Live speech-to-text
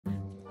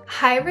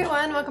Hi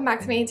everyone, welcome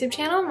back to my YouTube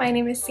channel. My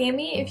name is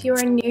Sammie. If you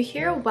are new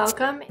here,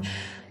 welcome.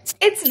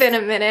 It's been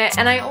a minute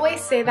and I always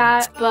say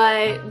that,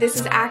 but this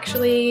is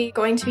actually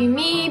going to be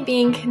me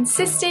being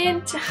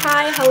consistent.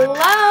 Hi,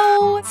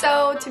 hello.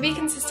 So to be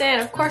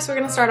consistent, of course, we're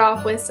going to start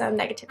off with some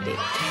negativity.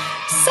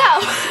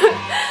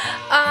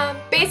 So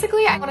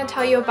basically I want to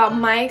tell you about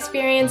my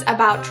experience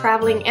about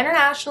traveling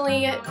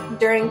internationally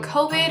during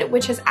COVID,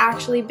 which has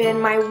actually been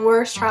my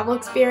worst travel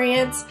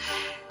experience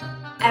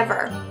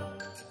ever.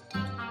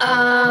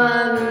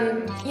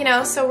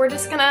 So we're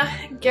just gonna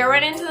get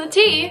right into the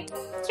tea.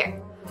 Here.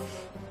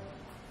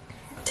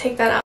 Take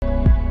that out.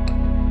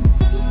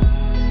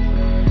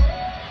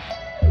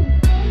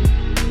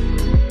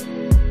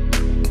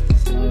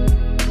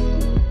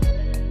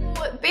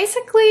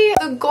 Basically,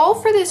 the goal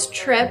for this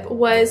trip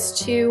was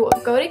to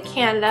go to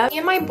Canada, me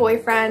and my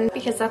boyfriend,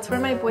 because that's where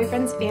my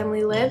boyfriend's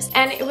family lives.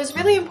 And it was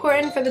really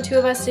important for the two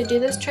of us to do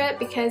this trip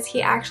because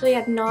he actually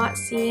had not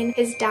seen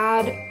his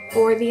dad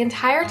for the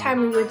entire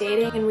time we were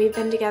dating, and we've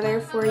been together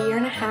for a year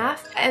and a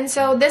half. And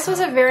so this was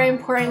a very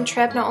important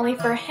trip, not only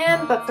for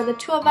him, but for the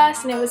two of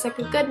us, and it was like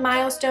a good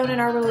milestone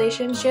in our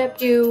relationship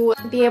to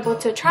be able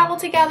to travel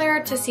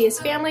together, to see his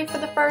family for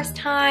the first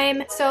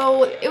time.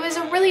 So it was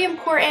a really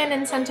important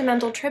and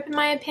sentimental trip in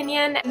my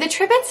opinion. The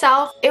trip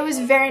itself, it was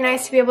very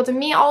nice to be able to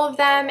meet all of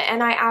them,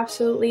 and I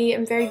absolutely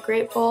am very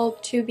grateful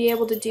to be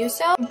able to do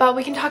so. But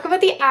we can talk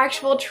about the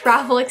actual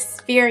travel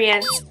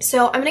experience.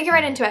 So I'm gonna get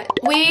right into it.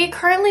 We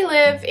currently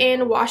live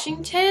in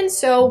Washington,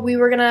 so we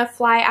were gonna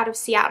fly out of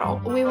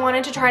Seattle. We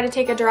wanted to try to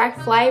take a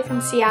direct flight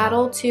from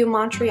Seattle to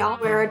Montreal,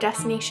 where our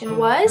destination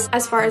was.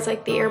 As far as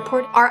like the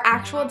airport, our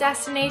actual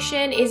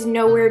destination is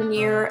nowhere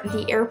near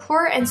the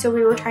airport, and so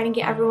we were trying to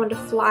get everyone to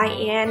fly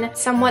in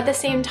somewhat the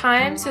same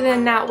time, so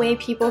then that way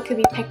people could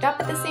be picked up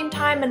at the same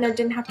time and there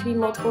didn't have to be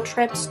multiple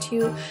trips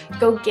to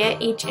go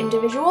get each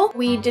individual.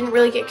 We didn't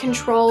really get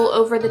control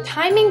over the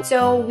timing,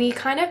 so we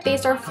kind of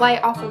based our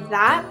flight off of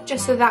that,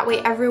 just so that way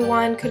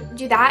everyone could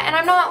do that. And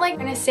I'm not like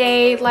gonna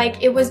say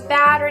like it was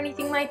bad or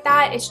anything like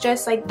that, it's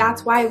just like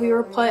that's why we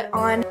were put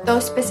on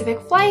those specific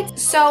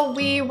flights. So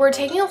we were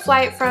taking a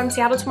flight from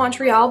Seattle to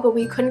Montreal, but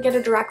we couldn't get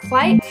a direct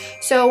flight,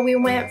 so we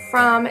went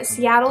from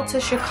Seattle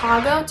to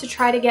Chicago to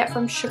try to get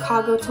from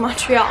Chicago to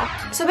Montreal.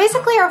 So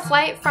basically our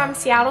flight from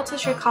Seattle to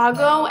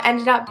Chicago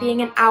ended up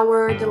being an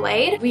hour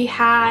delayed. We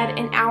had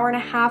an hour and a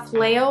half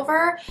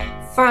layover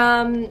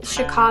from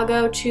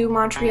Chicago to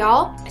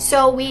Montreal.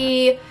 So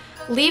we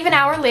leave an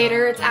hour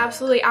later, it's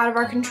absolutely out of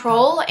our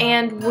control,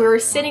 and we're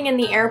sitting in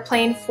the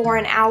airplane for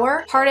an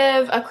hour. Part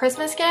of a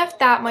Christmas gift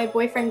that my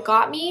boyfriend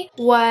got me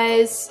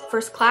was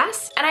first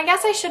class. And I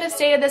guess I should have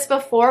stated this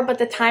before, but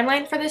the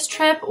timeline for this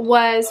trip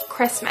was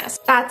Christmas.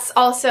 That's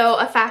also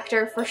a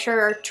factor for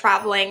sure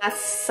traveling. That's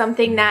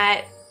something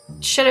that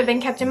should have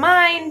been kept in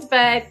mind,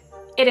 but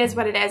it is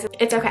what it is.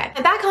 It's okay.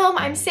 Back home,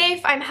 I'm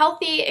safe, I'm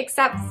healthy,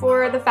 except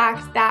for the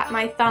fact that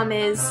my thumb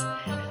is...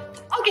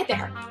 I'll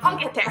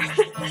get there.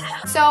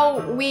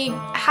 So we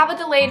have a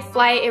delayed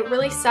flight. It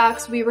really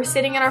sucks. We were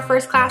sitting in our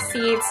first class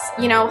seats,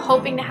 you know,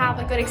 hoping to have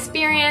a good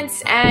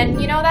experience, and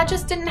you know, that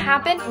just didn't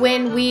happen.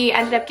 When we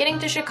ended up getting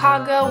to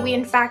Chicago, we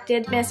in fact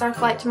did miss our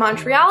flight to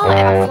Montreal,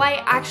 and our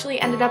flight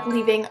actually ended up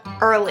leaving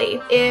early.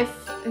 If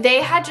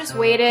they had just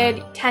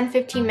waited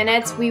 10-15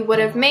 minutes, we would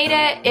have made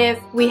it. If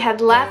we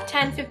had left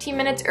 10-15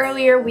 minutes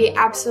earlier, we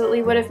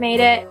absolutely would have made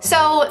it.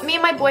 So me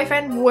and my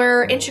boyfriend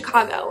were in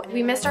Chicago.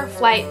 We missed our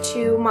flight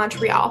to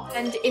Montreal.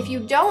 And if you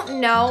don't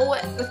know,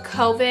 with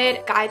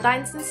COVID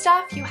guidelines and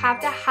stuff, you have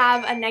to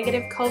have a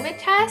negative COVID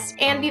test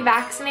and be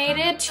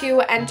vaccinated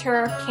to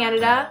enter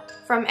Canada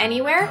from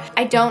anywhere.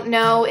 I don't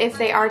know if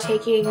they are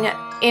taking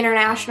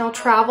international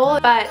travel,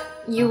 but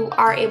you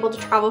are able to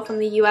travel from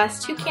the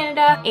US to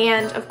Canada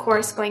and of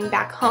course going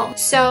back home.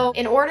 So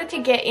in order to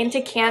get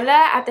into Canada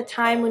at the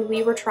time when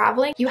we were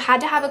traveling, you had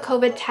to have a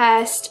COVID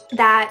test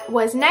that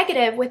was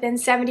negative within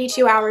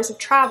 72 hours of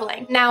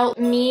traveling. Now,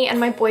 me and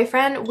my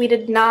boyfriend, we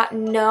did not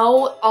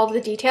know all the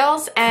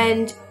details,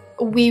 and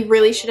we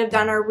really should have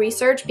done our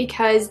research,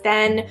 because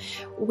then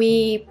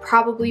we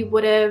probably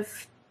would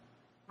have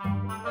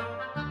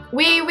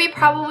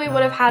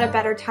had a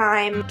better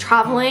time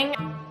traveling.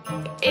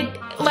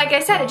 Like I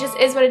said, it just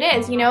is what it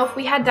is. You know, if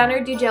we had done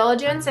our due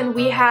diligence and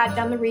we had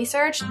done the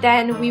research,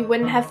 then we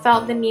wouldn't have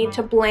felt the need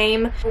to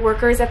blame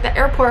workers at the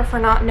airport for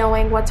not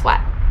knowing what's what.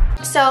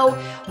 So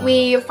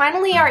we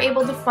finally are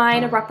able to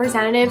find a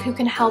representative who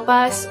can help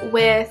us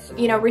with,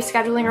 you know,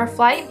 rescheduling our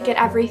flight, get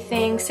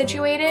everything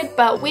situated.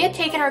 But we had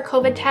taken our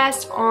COVID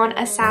test on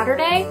a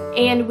Saturday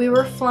and we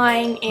were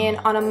flying in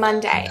on a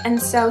Monday.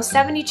 And so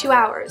 72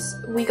 hours.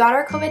 We got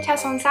our COVID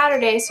test on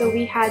Saturday, so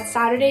we had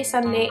Saturday,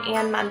 Sunday,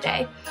 and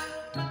Monday.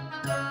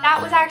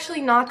 that was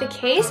actually not the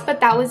case, but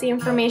that was the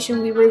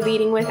information we were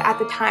leading with at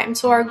the time.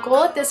 So our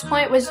goal at this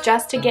point was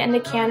just to get into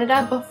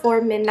Canada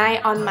before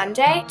midnight on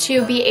Monday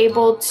to be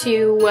able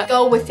to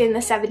go within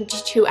the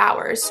 72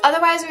 hours.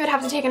 Otherwise, we would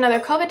have to take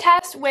another COVID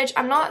test, which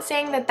I'm not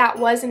saying that that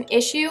was an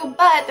issue,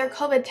 but their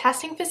COVID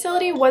testing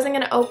facility wasn't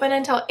going to open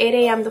until 8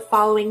 a.m. the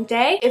following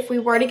day. If we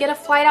were to get a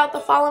flight out the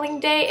following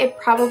day, it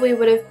probably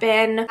would have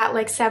been at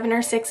like 7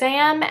 or 6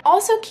 a.m.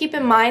 Also keep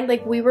in mind,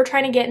 like, we were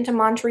trying to get into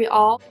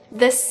Montreal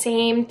the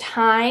same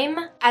time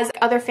as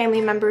other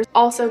family members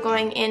also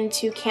going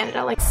into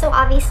Canada. Like, so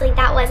obviously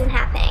that wasn't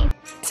happening.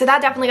 So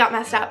that definitely got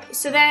messed up.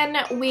 So then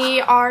we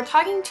are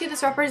talking to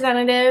this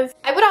representative.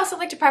 I would also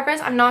like to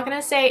preface, I'm not going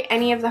to say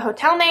any of the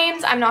hotel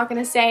names. I'm not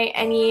going to say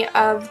any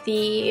of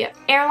the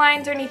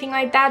airlines or anything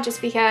like that,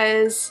 just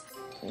because,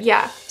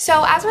 yeah.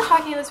 So as we're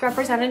talking to this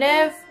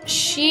representative,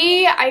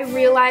 she, I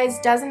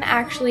realized, doesn't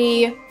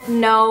actually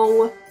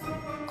know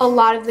a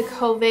lot of the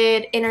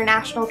COVID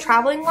international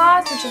traveling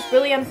laws, which is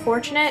really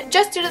unfortunate,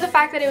 just due to the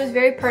fact that it was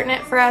very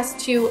pertinent for us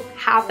to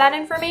have that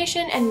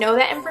information and know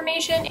that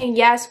information. And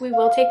yes, we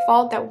will take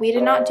fault that we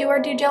did not do our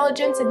due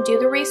diligence and do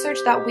the research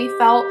that we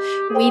felt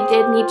we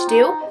did need to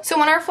do. So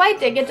when our flight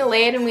did get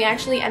delayed and we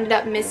actually ended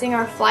up missing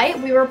our flight,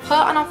 we were put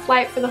on a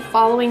flight for the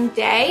following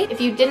day.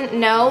 If you didn't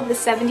know, the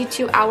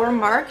 72-hour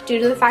mark, due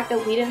to the fact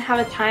that we didn't have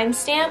a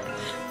timestamp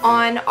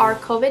on our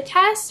COVID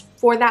test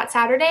for that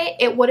Saturday,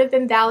 it would have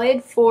been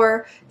valid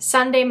for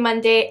Sunday,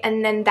 Monday,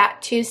 and then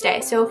that Tuesday.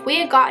 So if we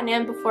had gotten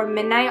in before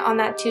midnight on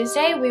that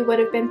Tuesday, we would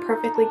have been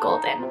perfectly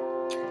golden.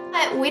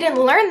 But we didn't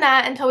learn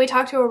that until we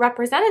talked to a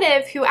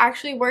representative who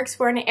actually works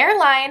for an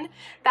airline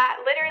that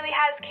literally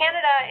has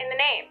Canada in the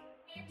name.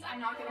 I'm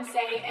not going to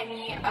say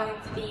any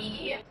of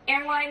the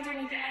airlines or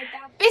anything like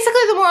that.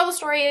 Basically, the moral of the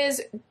story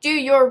is do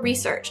your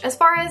research as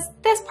far as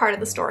this part of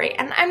the story,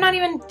 and I'm not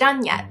even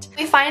done yet.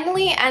 We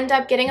finally end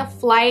up getting a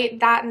flight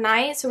that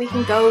night so we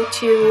can go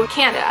to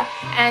Canada.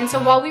 And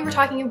so while we were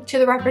talking to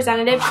the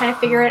representative trying to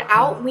figure it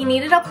out, we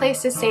needed a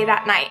place to stay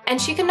that night.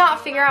 And she could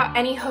not figure out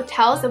any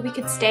hotels that we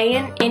could stay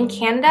in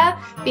Canada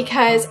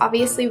because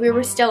obviously we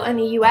were still in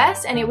the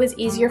US and it was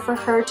easier for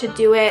her to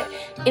do it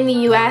in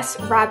the US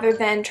rather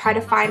than try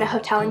to find a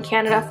hotel in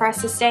Canada for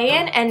us to stay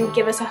in and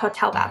give us a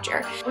hotel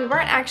voucher. We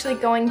weren't actually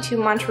going to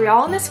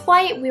Montreal on this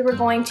flight, we were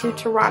going to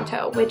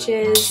Toronto, which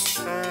is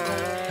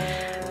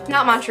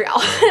not Montreal.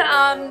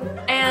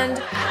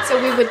 And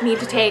so we would need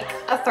to take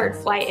a third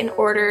flight in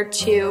order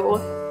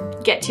to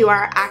get to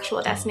our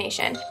actual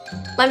destination.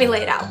 Let me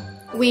lay it out.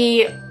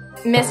 We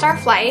missed our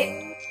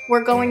flight,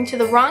 we're going to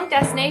the wrong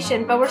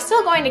destination, but we're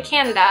still going to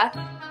Canada.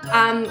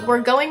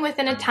 We're going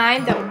within a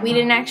time that we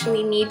didn't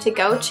actually need to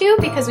go to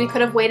because we could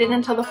have waited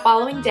until the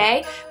following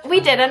day. We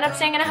did end up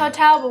staying in a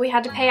hotel, but we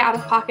had to pay out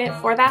of pocket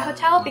for that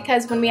hotel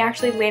because when we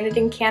actually landed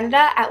in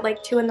Canada at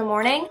like 2 in the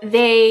morning,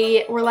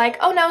 they were like,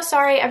 oh no,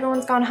 sorry,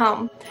 everyone's gone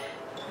home.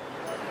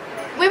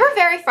 We were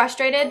very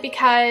frustrated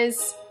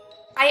because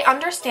I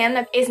understand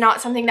that is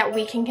not something that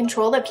we can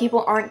control, that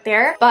people aren't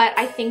there, but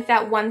I think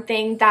that one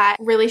thing that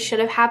really should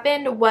have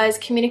happened was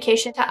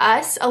communication to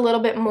us a little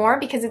bit more,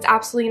 because it's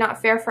absolutely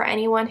not fair for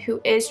anyone who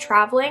is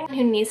traveling,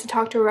 who needs to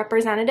talk to a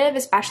representative,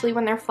 especially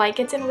when their flight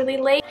gets in really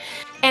late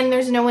and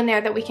there's no one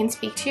there that we can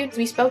speak to.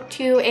 We spoke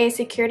to a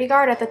security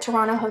guard at the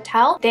Toronto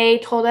hotel. They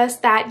told us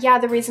that, yeah,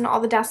 the reason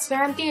all the desks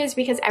are empty is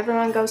because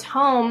everyone goes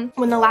home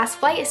when the last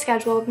flight is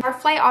scheduled. Our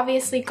flight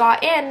obviously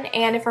got in,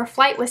 and if our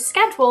flight was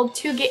scheduled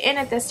to get in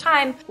at this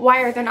time,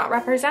 why are there not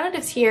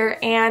representatives here?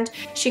 And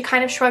she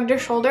kind of shrugged her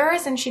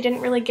shoulders and she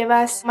didn't really give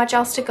us much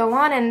else to go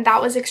on, and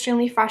that was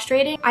extremely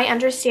frustrating. I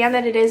understand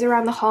that it is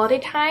around the holiday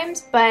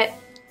times, but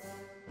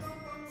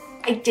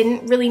I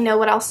didn't really know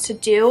what else to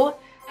do.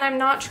 I'm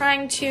not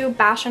trying to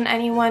bash on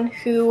anyone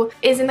who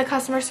is in the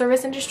customer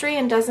service industry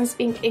and doesn't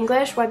speak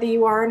English, whether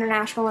you are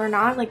international or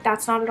not. Like,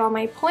 that's not at all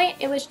my point.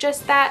 It was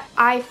just that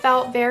I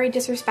felt very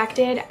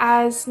disrespected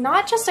as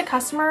not just a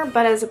customer,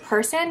 but as a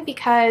person,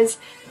 because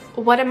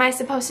what am I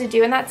supposed to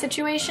do in that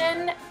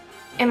situation?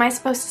 Am I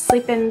supposed to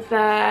sleep in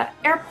the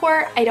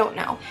airport? I don't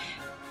know.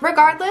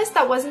 Regardless,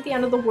 that wasn't the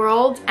end of the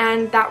world,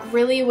 and that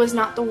really was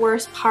not the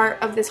worst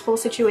part of this whole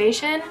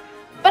situation.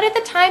 But at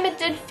the time, it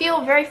did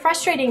feel very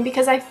frustrating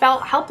because I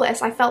felt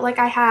helpless. I felt like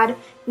I had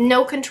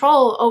no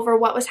control over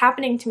what was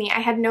happening to me. I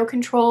had no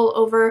control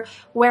over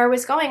where I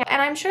was going.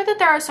 And I'm sure that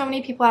there are so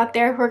many people out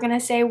there who are going to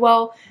say,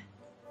 well,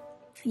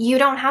 you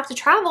don't have to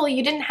travel,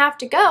 you didn't have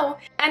to go.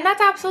 And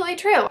that's absolutely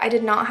true. I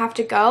did not have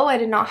to go, I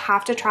did not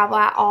have to travel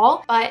at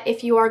all. But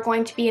if you are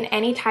going to be in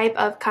any type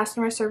of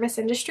customer service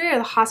industry or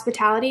the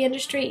hospitality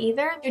industry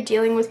either, you're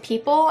dealing with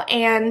people,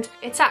 and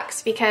it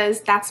sucks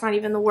because that's not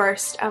even the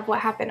worst of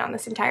what happened on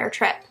this entire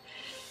trip.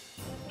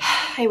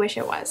 I wish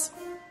it was.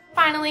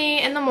 Finally,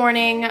 in the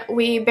morning,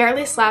 we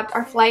barely slept.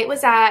 Our flight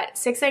was at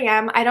 6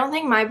 a.m. I don't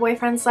think my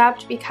boyfriend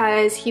slept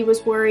because he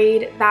was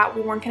worried that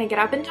we weren't going to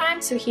get up in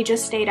time, so he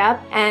just stayed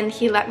up and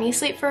he let me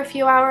sleep for a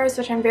few hours,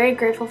 which I'm very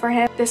grateful for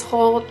him. This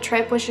whole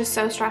trip was just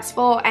so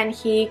stressful and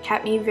he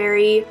kept me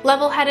very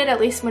level-headed,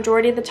 at least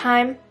majority of the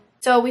time.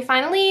 So we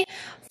finally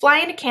fly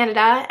into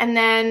Canada and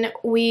then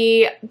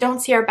we don't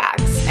see our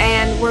bags.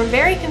 and were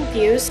very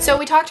confused. So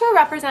we talked to a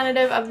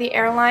representative of the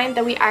airline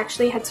that we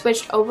actually had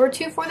switched over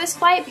to for this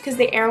flight, because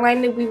the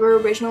airline that we were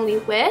originally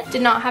with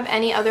did not have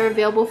any other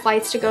available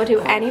flights to go to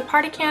any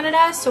part of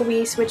Canada, so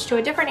we switched to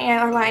a different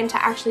airline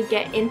to actually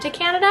get into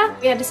Canada.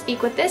 We had to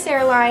speak with this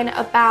airline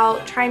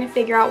about trying to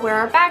figure out where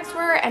our bags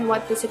were and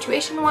what the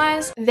situation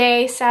was.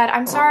 They said,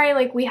 I'm sorry,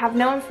 like, we have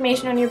no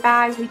information on your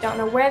bags, we don't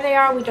know where they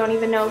are, we don't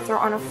even know if they're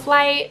on a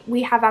flight,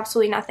 we have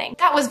absolutely nothing.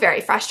 That was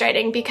very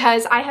frustrating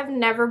because I have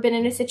never been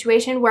in a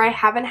situation where I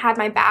haven't had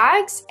my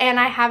bags, and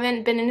I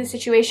haven't been in a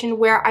situation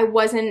where I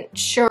wasn't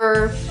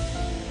sure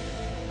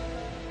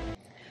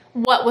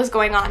what was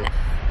going on.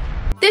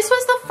 This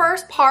was the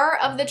first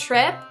part of the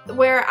trip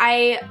where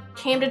I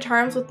came to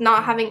terms with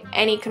not having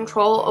any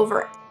control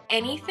over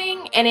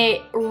anything, and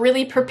it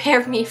really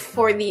prepared me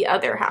for the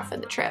other half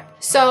of the trip.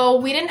 So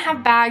we didn't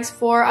have bags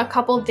for a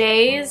couple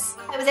days.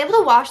 I was able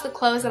to wash the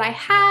clothes that I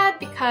had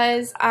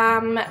because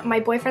my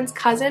boyfriend's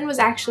cousin was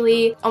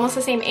actually almost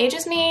the same age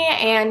as me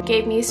and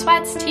gave me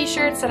sweats,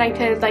 t-shirts that I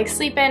could like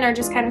sleep in or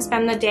just kind of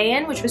spend the day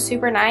in, which was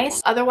super nice.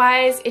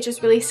 Otherwise, it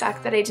just really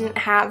sucked that I didn't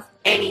have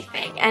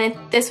anything, and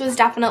this was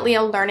definitely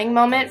a learning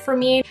moment for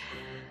me.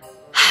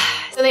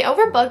 So they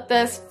overbooked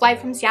this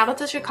flight from Seattle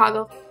to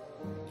Chicago.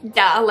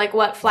 Duh, like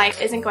what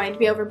flight isn't going to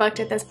be overbooked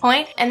at this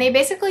point? And they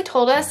basically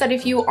told us that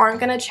if you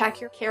aren't gonna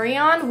check your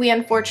carry-on, we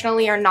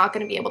unfortunately are not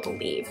gonna be able to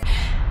leave.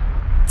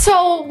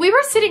 So we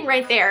were sitting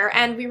right there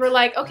and we were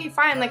like, okay,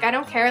 fine, like I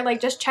don't care,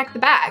 like just check the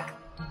bag.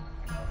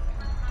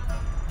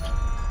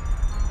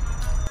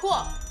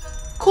 Cool,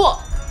 cool,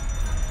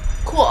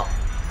 cool.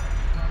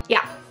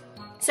 Yeah.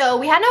 So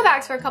we had no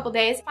bags for a couple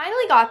days,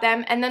 finally got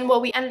them, and then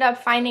what we ended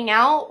up finding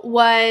out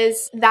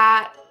was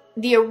that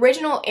the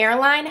original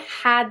airline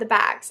had the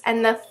bags,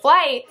 and the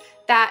flight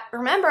that,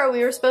 remember,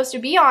 we were supposed to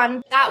be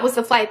on, that was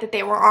the flight that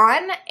they were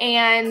on,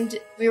 and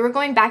we were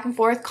going back and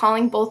forth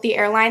calling both the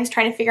airlines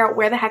trying to figure out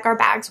where the heck our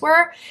bags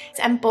were,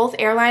 and both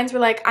airlines were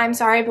like, I'm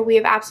sorry, but we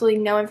have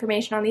absolutely no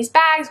information on these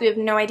bags, we have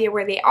no idea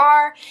where they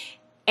are.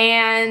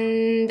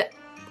 And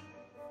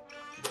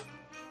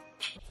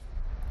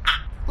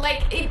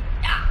like, it,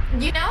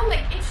 you know,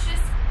 like, it's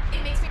just,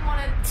 it makes me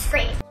want to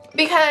scream.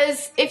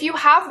 Because if you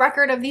have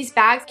record of these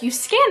bags, you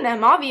scan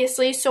them,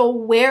 obviously, so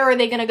where are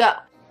they gonna go?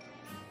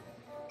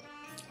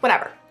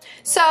 Whatever.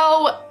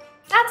 So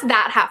that's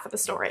that half of the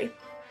story.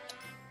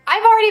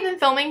 I've already been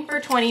filming for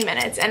 20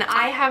 minutes and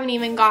I haven't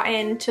even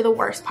gotten to the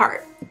worst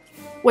part,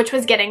 which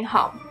was getting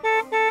home.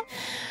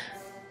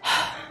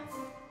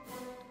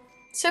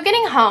 So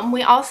getting home,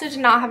 we also did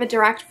not have a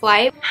direct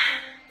flight.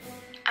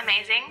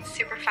 Amazing,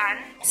 super fun.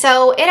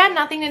 So it had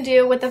nothing to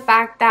do with the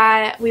fact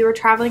that we were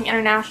traveling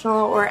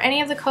international or any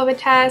of the COVID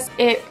tests.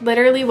 It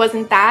literally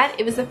wasn't that.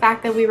 It was the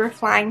fact that we were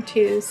flying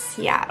to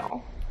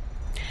Seattle.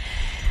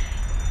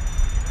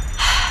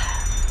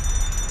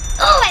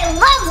 Oh, I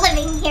love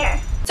living here.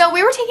 So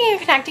we were taking a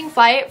connecting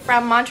flight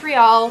from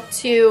Montreal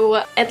to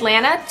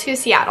Atlanta to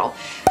Seattle.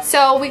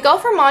 So we go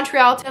from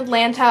Montreal to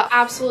Atlanta,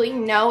 absolutely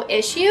no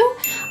issue.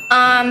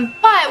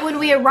 But when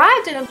we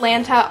arrived in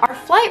Atlanta, our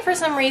flight for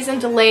some reason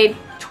delayed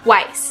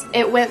twice.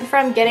 It went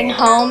from getting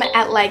home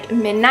at like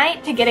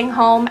midnight to getting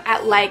home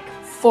at like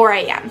 4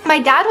 a.m. My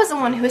dad was the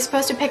one who was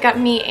supposed to pick up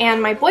me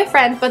and my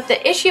boyfriend, but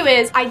the issue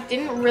is I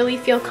didn't really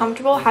feel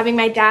comfortable having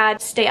my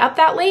dad stay up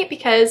that late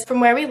because from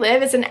where we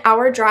live is an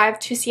hour drive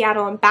to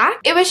Seattle and back.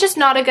 It was just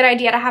not a good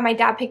idea to have my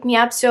dad pick me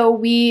up, so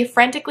we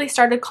frantically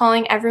started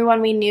calling everyone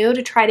we knew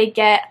to try to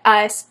get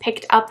us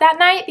picked up that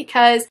night,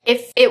 because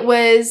if it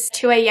was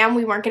 2 a.m.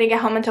 we weren't gonna get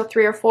home until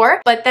 3 or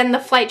 4, but then the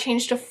flight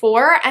changed to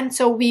 4, and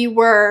so we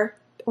were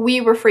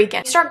freaking.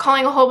 I started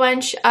calling a whole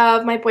bunch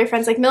of my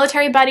boyfriend's like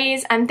military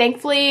buddies, and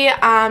thankfully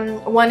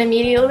one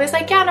immediately was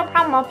like, yeah, no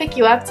problem, I'll pick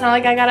you up. It's not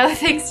like I got other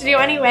things to do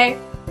anyway.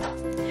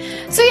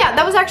 So yeah,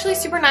 that was actually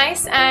super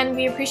nice and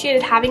we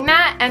appreciated having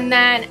that. And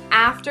then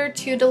after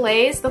 2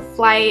 delays, the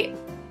flight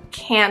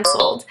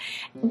canceled.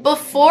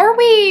 Before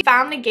we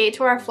found the gate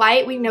to our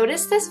flight, we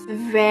noticed this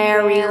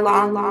very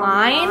long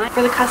line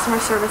for the customer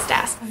service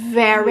desk.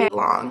 Very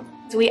long.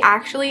 So we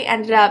actually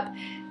ended up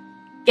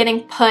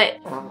getting put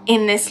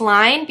in this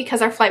line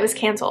because our flight was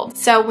canceled.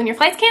 So when your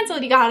flight's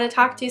canceled, you gotta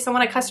talk to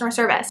someone at customer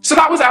service. So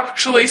that was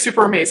actually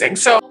super amazing.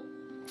 So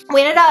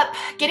we ended up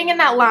getting in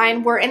that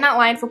line. We're in that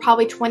line for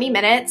probably 20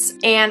 minutes,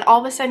 and all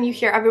of a sudden you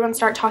hear everyone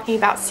start talking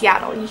about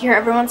Seattle. You hear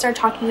everyone start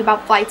talking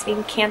about flights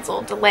being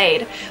canceled,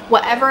 delayed,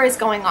 whatever is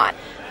going on.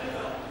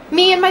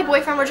 Me and my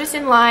boyfriend were just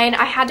in line.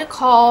 I had to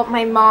call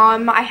my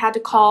mom, I had to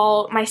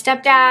call my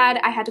stepdad,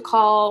 I had to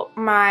call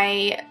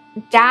my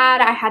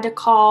dad, I had to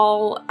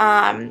call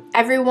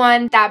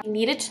everyone that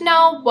needed to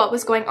know what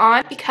was going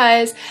on,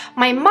 because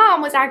my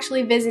mom was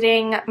actually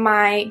visiting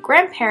my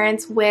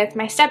grandparents with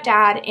my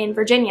stepdad in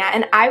Virginia,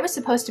 and I was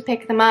supposed to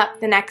pick them up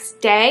the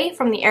next day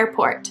from the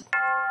airport.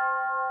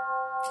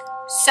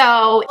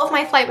 So if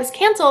my flight was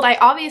canceled, I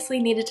obviously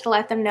needed to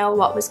let them know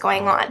what was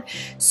going on.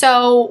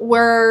 So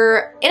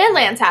we're in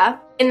Atlanta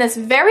in this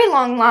very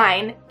long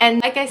line,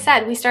 and like I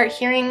said, we start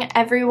hearing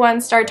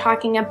everyone start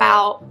talking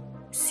about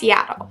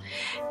Seattle.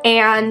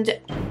 And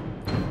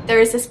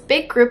there's this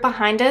big group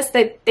behind us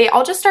that they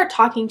all just start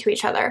talking to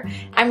each other.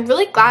 I'm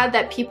really glad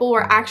that people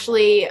were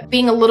actually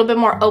being a little bit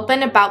more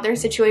open about their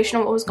situation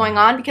and what was going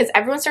on, because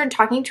everyone started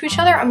talking to each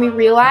other and we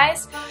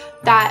realized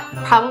that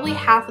probably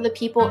half of the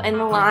people in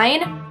the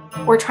line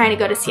were trying to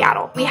go to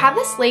Seattle. We had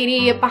this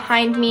lady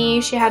behind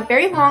me. She had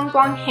very long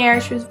blonde hair.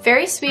 She was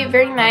very sweet,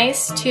 very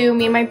nice to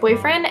me and my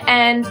boyfriend,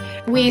 and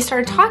we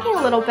started talking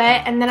a little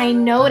bit, and then I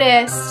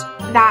noticed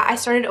that I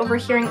started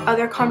overhearing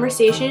other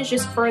conversations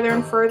just further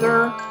and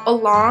further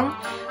along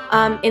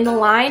in the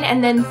line.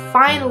 And then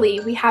finally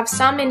we have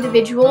some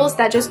individuals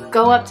that just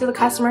go up to the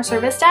customer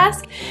service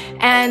desk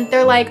and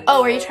they're like,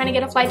 oh, are you trying to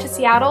get a flight to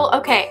Seattle?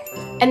 Okay.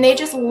 And they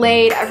just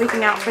laid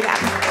everything out for them.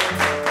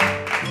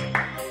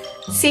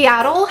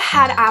 Seattle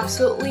had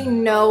absolutely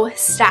no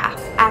staff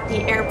at the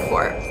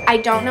airport. I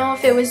don't know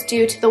if it was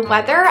due to the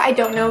weather. I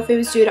don't know if it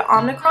was due to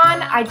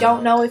Omicron. I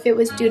don't know if it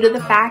was due to the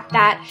fact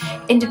that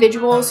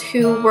individuals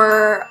who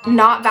were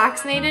not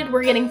vaccinated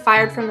were getting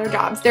fired from their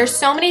jobs. There's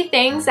so many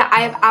things that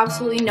I have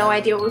absolutely no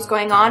idea what was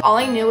going on. All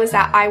I knew was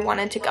that I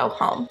wanted to go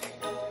home.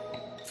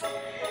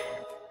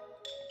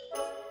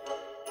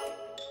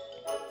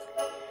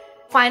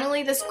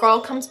 Finally, this girl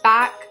comes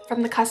back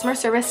from the customer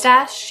service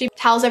desk. She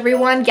tells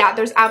everyone, yeah,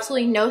 there's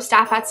absolutely no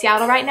staff at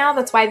Seattle right now.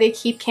 That's why they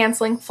keep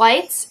canceling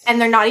flights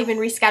and they're not even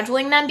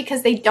rescheduling them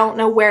because they don't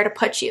know where to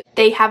put you.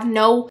 They have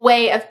no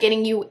way of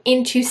getting you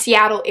into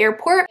Seattle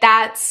airport.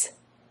 That's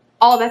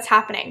all that's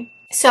happening.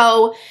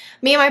 So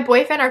me and my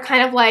boyfriend are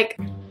kind of like,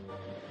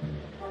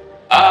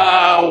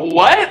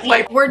 what?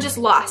 Like, we're just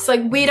lost.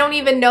 Like, we don't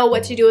even know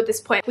what to do at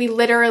this point. We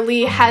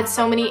literally had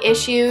so many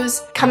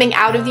issues coming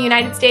out of the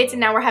United States, and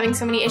now we're having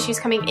so many issues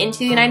coming into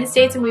the United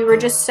States, and we were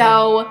just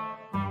so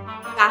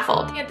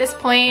baffled. At this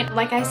point,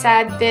 like I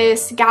said,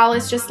 this gal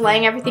is just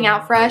laying everything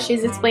out for us.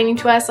 She's explaining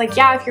to us, like,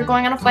 yeah, if you're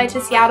going on a flight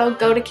to Seattle,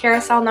 go to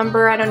carousel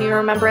number, I don't even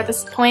remember at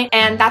this point,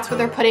 and that's where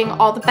they're putting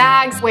all the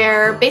bags,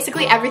 where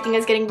basically everything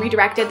is getting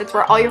redirected. That's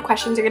where all your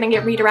questions are gonna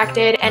get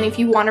redirected, and if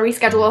you want to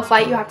reschedule a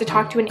flight, you have to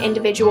talk to an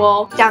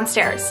individual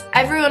downstairs.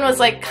 Everyone was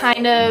like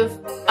kind of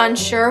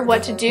unsure of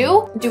what to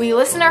do. Do we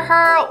listen to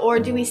her or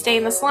do we stay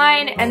in this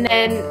line? And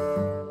then,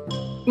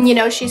 you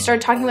know, she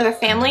started talking with her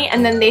family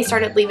and then they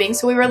started leaving.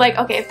 So we were like,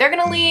 okay, if they're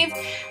gonna leave,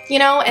 you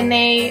know, and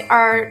they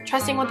are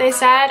trusting what they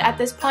said at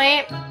this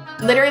point,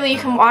 literally you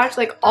can watch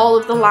like all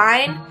of the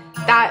line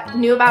that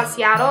knew about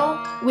Seattle.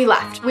 We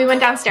left. We went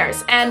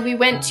downstairs and we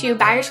went to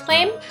baggage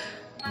claim.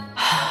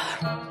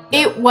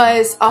 It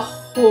was a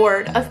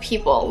horde of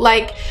people.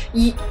 Like,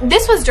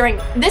 this is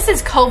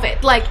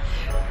COVID. Like,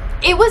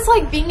 it was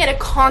like being at a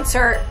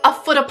concert a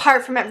foot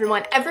apart from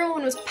everyone.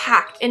 Everyone was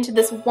packed into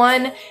this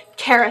one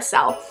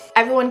carousel.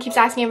 Everyone keeps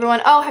asking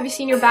everyone, oh, have you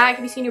seen your bag?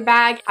 Have you seen your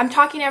bag? I'm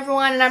talking to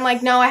everyone and I'm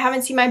like, no, I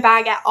haven't seen my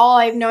bag at all.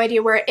 I have no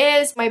idea where it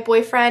is. My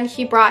boyfriend,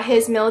 he brought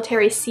his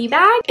military sea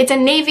bag. It's a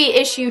Navy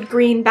issued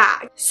green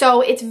bag. So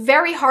it's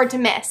very hard to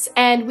miss.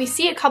 And we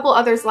see a couple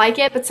others like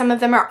it, but some of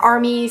them are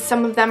Army,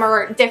 some of them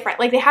are different.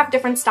 Like, they have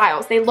different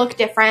styles. They look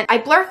different. I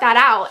blurt that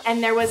out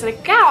and there was a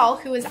gal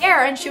who was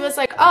there and she was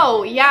like,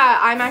 oh yeah,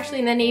 I'm actually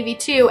in the Navy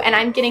too and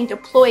I'm getting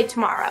deployed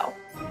tomorrow.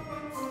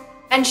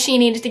 And she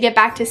needed to get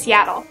back to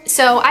Seattle.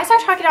 So I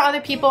started talking to other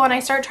people and I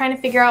started trying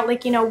to figure out,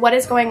 like, you know, what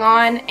is going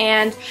on,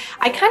 and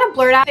I kind of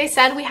blurred out, they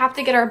said we have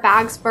to get our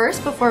bags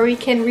first before we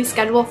can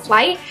reschedule a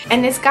flight,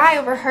 and this guy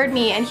overheard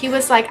me and he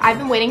was like, I've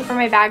been waiting for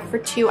my bag for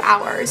 2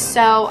 hours,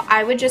 so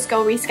I would just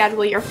go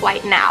reschedule your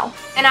flight now.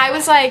 And I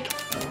was like,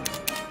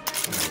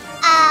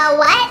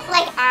 what?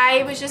 Like,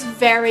 I was just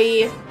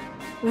very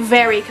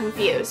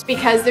confused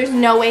because there's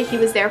no way he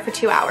was there for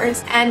 2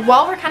 hours. And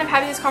while we're kind of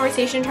having this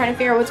conversation trying to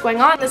figure out what's going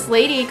on, this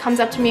lady comes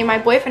up to me and my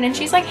boyfriend and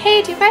she's like,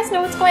 hey, do you guys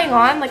know what's going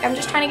on? Like, I'm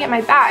just trying to get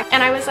my bag.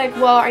 And I was like,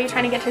 well, are you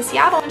trying to get to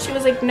Seattle? And she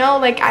was like, no,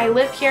 like, I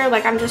live here,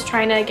 like, I'm just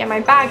trying to get my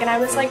bag. And I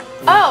was like,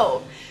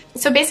 oh.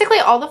 So basically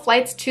all the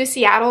flights to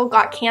Seattle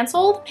got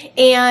canceled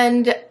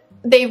and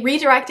they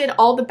redirected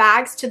all the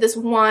bags to this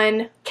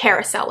one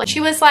carousel. Like, she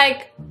was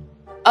like,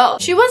 oh.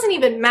 She wasn't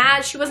even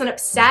mad, she wasn't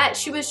upset,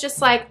 she was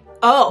just like,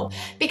 oh,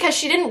 because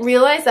she didn't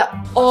realize that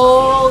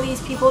all these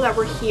people that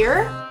were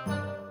here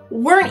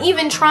weren't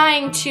even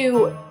trying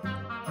to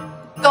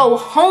go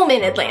home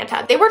in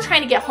Atlanta. They were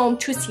trying to get home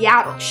to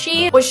Seattle.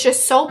 She was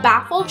just so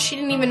baffled, she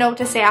didn't even know what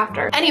to say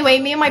after. Anyway,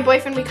 me and my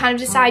boyfriend, we kind of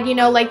decide, you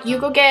know, like, you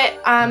go get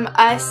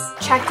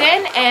us checked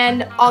in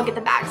and I'll get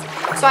the bags.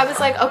 So I was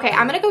like, okay,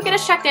 I'm gonna go get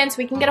us checked in so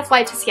we can get a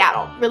flight to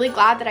Seattle. Really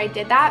glad that I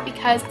did that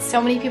because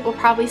so many people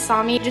probably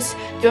saw me just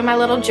doing my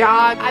little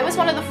jog. I was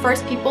one of the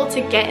first people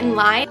to get in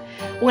line.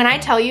 When I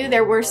tell you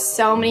there were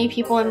so many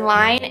people in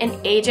line, an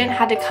agent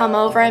had to come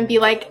over and be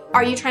like,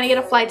 are you trying to get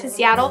a flight to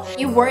Seattle?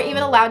 You weren't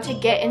even allowed to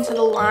get into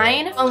the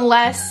line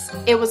unless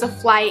it was a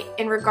flight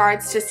in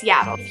regards to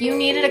Seattle. If you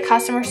needed a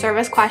customer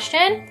service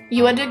question,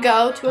 you had to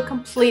go to a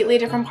completely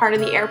different part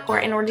of the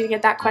airport in order to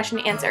get that question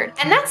answered.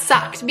 And that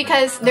sucked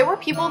because there were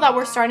people that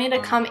were starting to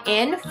come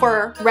in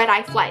for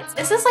red-eye flights.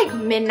 This is like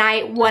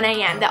midnight, 1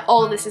 a.m. that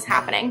all of this is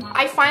happening.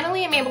 I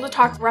finally am able to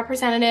talk to the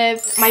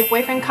representative. My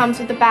boyfriend comes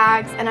with the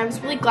bags and I was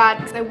really glad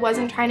because bags. I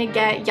wasn't trying to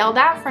get yelled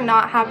at for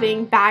not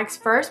having bags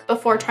first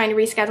before trying to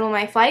reschedule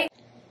my flight.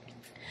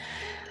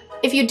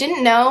 If you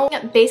didn't know,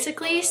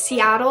 basically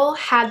Seattle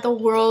had the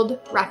world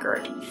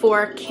record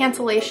for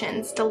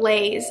cancellations,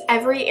 delays.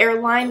 Every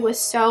airline was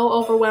so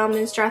overwhelmed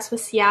and stressed with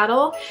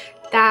Seattle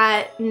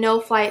that no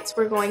flights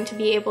were going to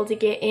be able to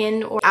get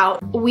in or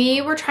out.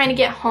 We were trying to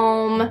get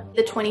home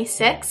the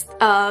 26th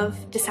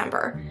of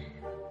December.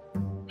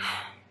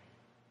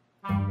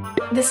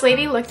 This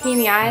lady looked me in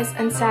the eyes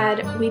and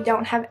said, we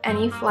don't have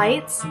any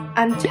flights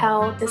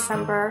until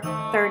December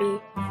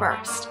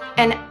 31st.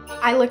 And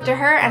I looked at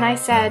her and I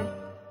said,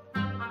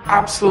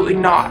 absolutely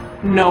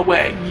not. No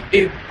way.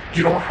 You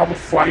don't have a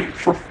flight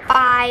for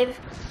 5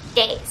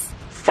 days.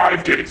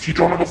 5 days. You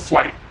don't have a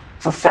flight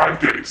for 5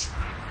 days.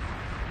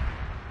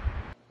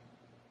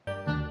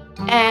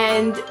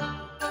 And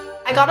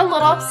I got a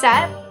little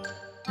upset.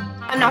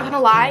 I'm not gonna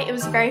lie, it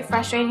was very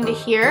frustrating to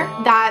hear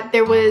that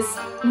there was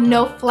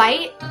no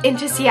flight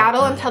into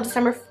Seattle until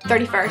December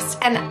 31st.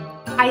 And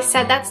I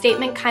said that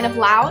statement kind of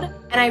loud,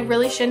 and I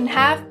really shouldn't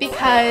have,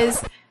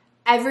 because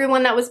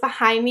everyone that was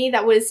behind me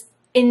that was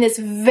in this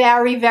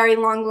very, very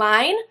long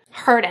line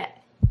heard it.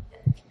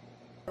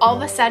 All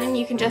of a sudden,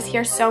 you can just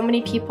hear so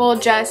many people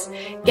just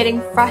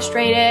getting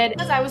frustrated.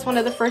 Because I was one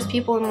of the first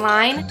people in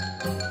line,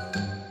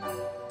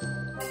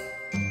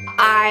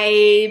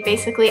 I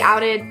basically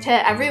outed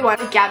to everyone,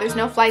 like, yeah, there's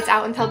no flights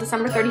out until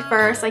December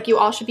 31st. Like, you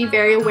all should be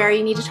very aware.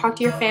 You need to talk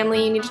to your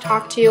family. You need to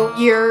talk to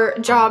your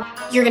job.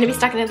 You're gonna be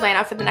stuck in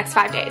Atlanta for the next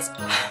 5 days.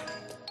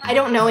 I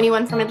don't know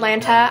anyone from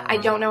Atlanta. I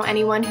don't know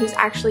anyone who's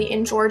actually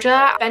in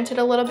Georgia. I vented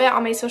a little bit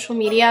on my social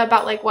media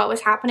about like what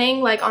was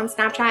happening, like on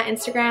Snapchat,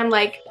 Instagram.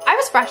 Like, I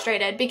was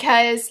frustrated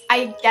because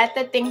I get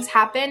that things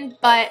happen,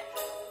 but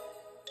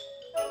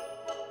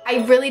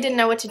I really didn't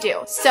know what to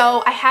do.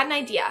 So I had an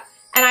idea,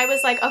 and I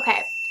was like,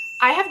 okay,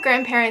 I have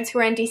grandparents who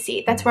are in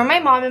DC. That's where my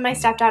mom and my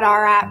stepdad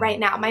are at right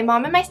now. My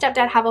mom and my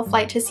stepdad have a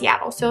flight to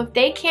Seattle. So if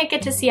they can't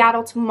get to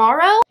Seattle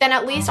tomorrow, then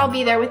at least I'll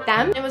be there with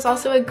them. It was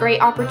also a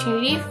great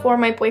opportunity for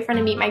my boyfriend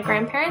to meet my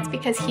grandparents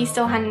because he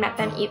still hadn't met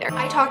them either.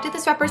 I talked to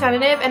this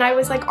representative and I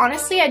was like,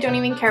 honestly, I don't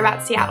even care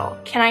about Seattle.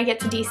 Can I get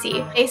to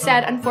DC? They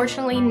said,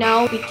 unfortunately,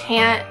 no, we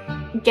can't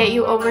get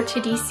you over to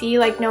DC,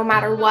 like, no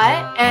matter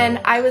what. And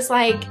I was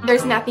like,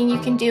 there's nothing you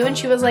can do. And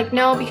she was like,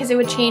 no, because it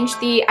would change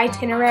the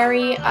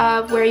itinerary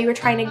of where you were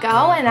trying to go,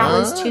 and that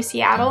was to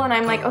Seattle. And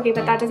I'm like, okay,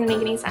 but that doesn't make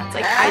any sense.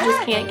 Like, I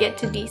just can't get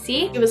to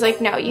DC. It was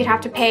like, no, you'd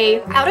have to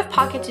pay out of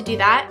pocket to do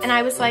that. And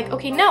I was like,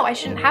 okay, no, I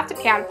shouldn't have to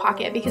pay out of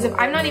pocket, because if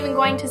I'm not even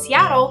going to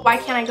Seattle, why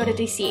can't I go to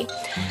DC?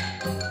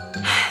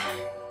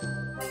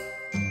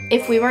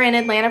 If we were in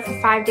Atlanta for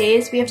 5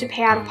 days, we have to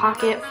pay out of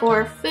pocket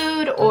for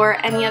food or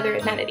any other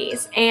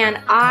amenities. And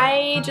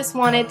I just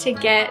wanted to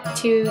get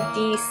to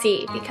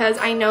DC because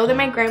I know that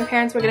my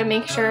grandparents were gonna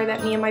make sure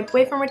that me and my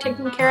boyfriend were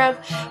taken care of.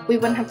 We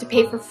wouldn't have to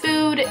pay for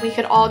food. We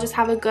could all just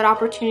have a good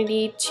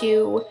opportunity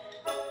to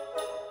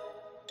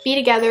be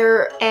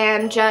together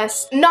and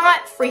just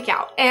not freak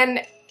out.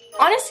 And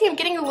honestly, I'm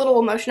getting a little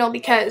emotional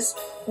because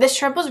this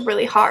trip was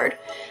really hard.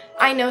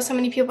 I know so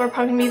many people are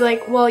probably gonna be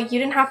like, well, you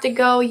didn't have to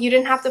go, you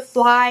didn't have to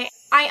fly.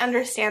 I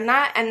understand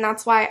that, and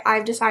that's why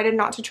I've decided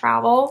not to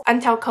travel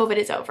until COVID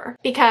is over,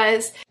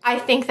 because I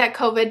think that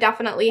COVID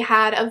definitely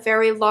had a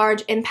very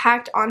large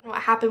impact on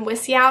what happened with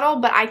Seattle,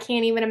 but I just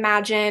can't even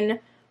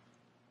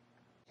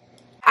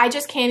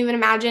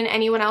imagine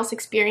anyone else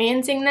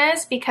experiencing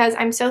this, because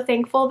I'm so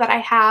thankful that I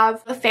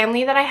have the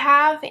family that I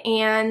have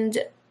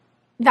and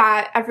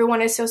that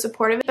everyone is so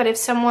supportive. But if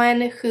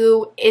someone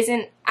who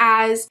isn't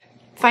as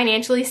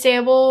financially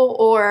stable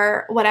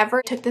or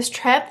whatever took this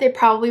trip, they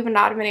probably would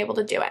not have been able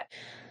to do it.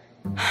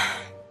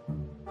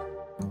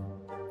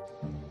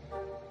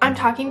 I'm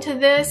talking to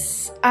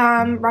this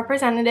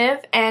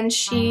representative, and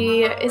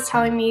she is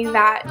telling me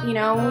that, you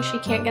know, she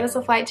can't get us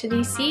a flight to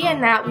DC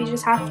and that we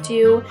just have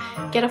to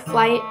get a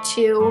flight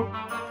to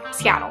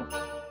Seattle.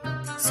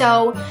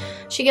 So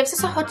she gives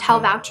us a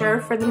hotel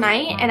voucher for the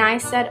night, and I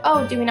said,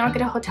 oh, do we not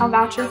get a hotel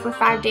voucher for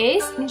 5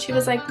 days? And she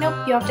was like,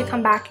 nope, you have to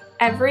come back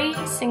every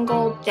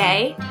single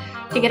day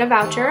to get a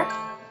voucher.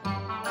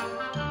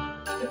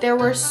 There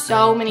were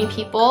so many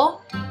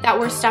people that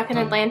were stuck in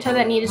Atlanta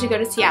that needed to go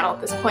to Seattle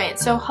at this point.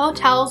 So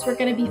hotels were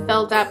gonna be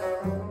filled up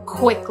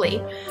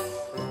quickly.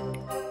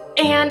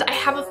 And I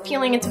have a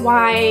feeling it's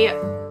why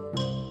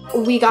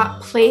we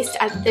got placed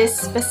at this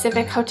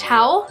specific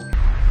hotel.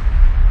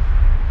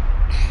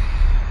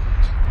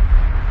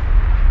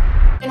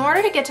 In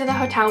order to get to the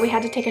hotel, we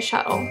had to take a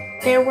shuttle.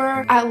 There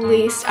were at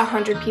least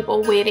 100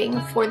 people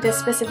waiting for this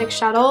specific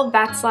shuttle.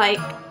 That's like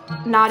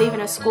not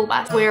even a school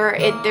bus, where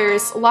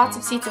there's lots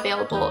of seats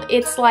available.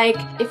 It's like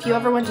if you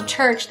ever went to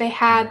church, they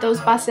had those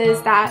buses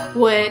that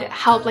would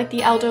help like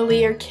the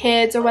elderly or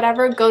kids or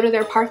whatever go to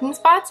their parking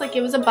spots. Like,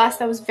 it was a bus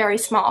that was very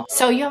small.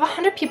 So you have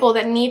 100 people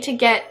that need to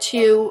get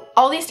to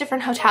all these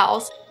different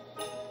hotels.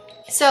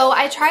 So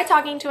I tried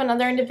talking to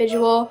another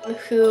individual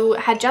who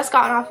had just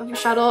gotten off of a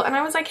shuttle, and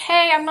I was like,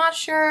 hey, I'm not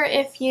sure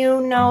if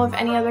you know of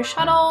any other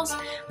shuttles,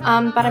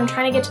 but I'm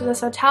trying to get to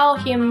this hotel.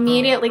 He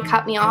immediately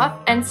cut me off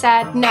and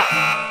said, no,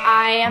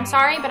 I am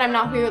sorry, but I'm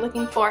not who you're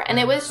looking for. And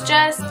it was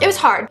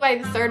hard. By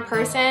the third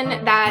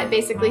person that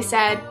basically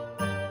said,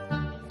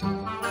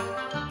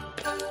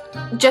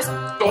 just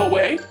Go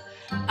away.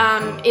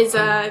 Is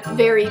a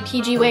very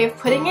PG way of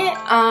putting it.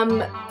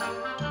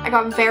 I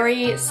got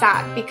very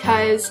sad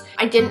because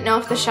I didn't know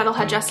if the shuttle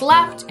had just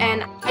left,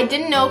 and I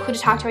didn't know who to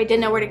talk to. I didn't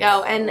know where to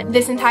go, and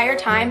this entire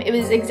time it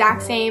was the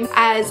exact same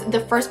as the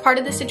first part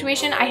of the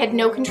situation. I had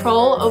no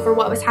control over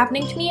what was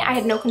happening to me. I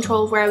had no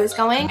control of where I was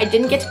going. I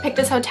didn't get to pick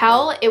this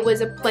hotel. It was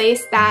a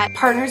place that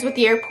partners with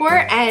the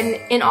airport, and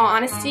in all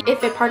honesty,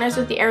 if it partners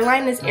with the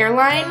airline, this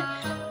airline,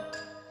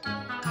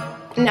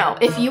 no,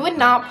 if you would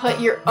not put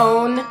your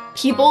own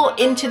people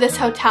into this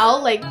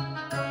hotel, like,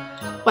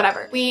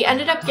 whatever. We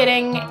ended up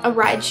getting a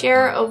ride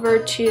share over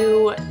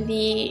to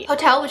the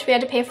hotel, which we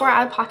had to pay for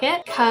out of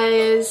pocket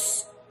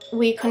because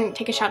we couldn't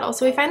take a shuttle.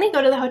 So we finally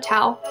go to the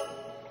hotel.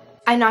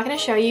 I'm not going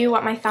to show you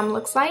what my thumb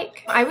looks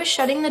like. I was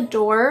shutting the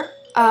door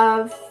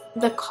of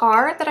the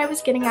car that I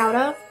was getting out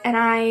of,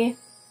 and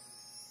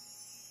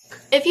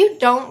if you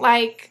don't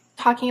like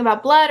talking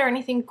about blood or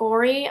anything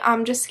gory,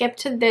 just skip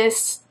to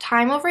this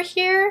time over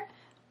here,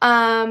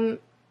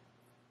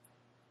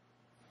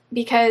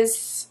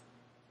 because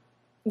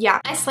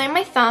yeah, I slammed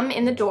my thumb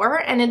in the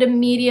door and it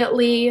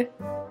immediately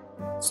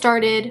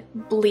started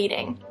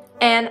bleeding.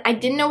 And I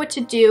didn't know what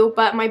to do,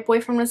 but my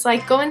boyfriend was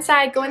like, go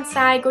inside,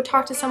 go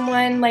talk to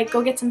someone, like,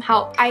 go get some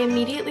help. I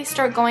immediately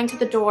start going to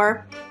the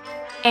door,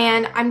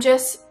 and I'm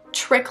just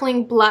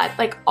trickling blood,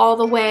 like, all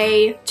the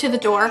way to the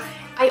door.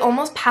 I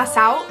almost pass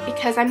out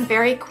because I'm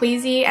very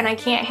queasy and I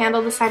can't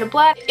handle the sight of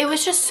blood. It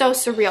was just so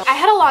surreal. I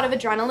had a lot of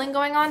adrenaline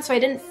going on, so I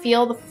didn't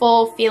feel the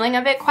full feeling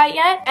of it quite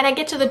yet. And I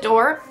get to the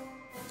door,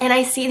 and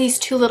I see these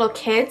two little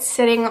kids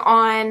sitting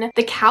on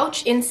the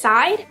couch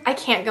inside. I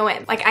can't go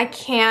in. Like, I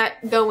can't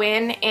go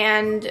in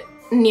and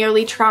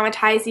nearly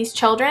traumatize these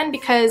children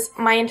because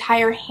my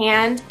entire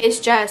hand is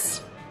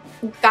just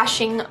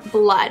gushing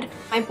blood.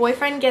 My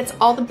boyfriend gets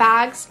all the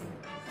bags,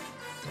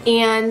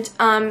 and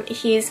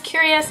he's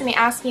curious, and he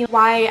asks me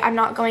why I'm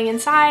not going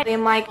inside. And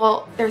I'm like,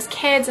 well, there's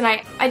kids, and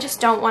I just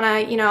don't want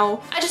to, you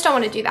know, I just don't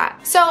want to do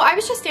that. So I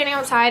was just standing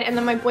outside, and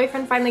then my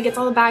boyfriend finally gets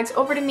all the bags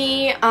over to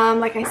me,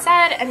 like I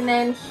said, and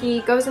then he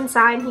goes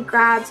inside and he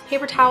grabs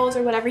paper towels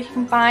or whatever he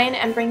can find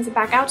and brings it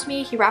back out to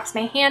me. He wraps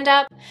my hand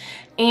up,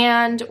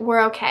 and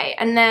we're okay.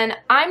 And then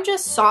I'm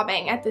just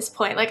sobbing at this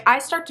point. Like, I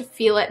start to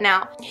feel it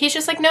now. He's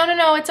just like,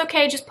 no, it's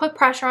okay. Just put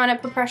pressure on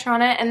it, put pressure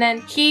on it. And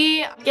then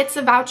he gets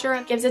the voucher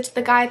and gives it to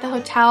the guy at the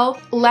hotel.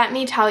 Let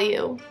me tell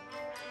you,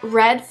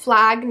 red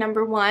flag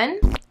number one,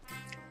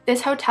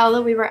 this hotel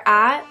that we were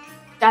at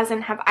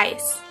doesn't have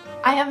ice.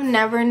 I have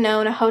never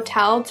known a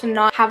hotel to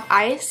not have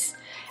ice.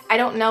 I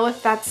don't know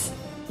if that's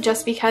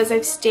just because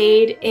I've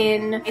stayed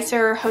in a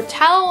nicer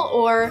hotel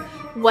or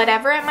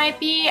whatever it might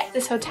be.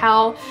 This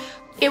hotel,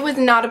 it was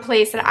not a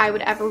place that I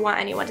would ever want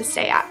anyone to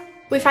stay at.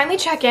 We finally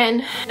check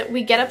in,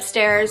 we get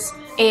upstairs,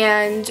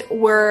 and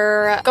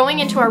we're going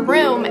into our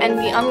room, and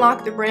we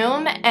unlock the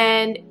room,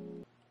 and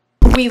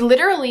we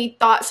literally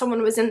thought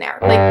someone was in there.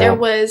 Like, there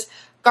was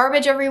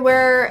garbage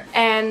everywhere,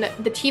 and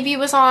the TV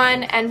was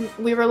on, and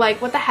we were like,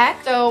 what the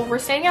heck? So we're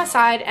standing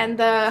outside, and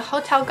the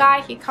hotel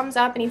guy, he comes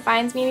up and he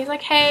finds me, and he's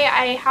like, hey,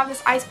 I have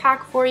this ice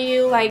pack for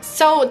you. Like,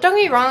 so don't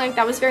get me wrong, like,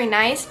 that was very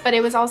nice, but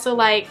it was also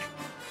like,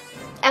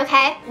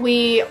 Okay.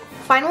 we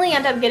finally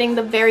end up getting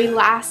the very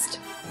last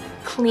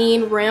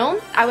clean room.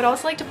 I would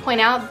also like to point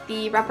out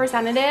the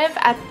representative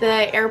at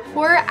the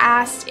airport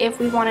asked if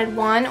we wanted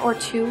 1 or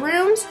 2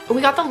 rooms.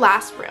 We got the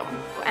last room,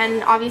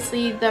 and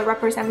obviously the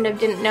representative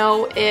didn't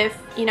know if,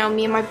 you know,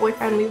 me and my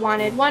boyfriend, we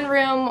wanted 1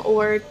 room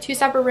or 2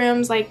 separate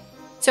rooms. Like,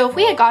 so if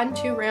we had gotten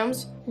 2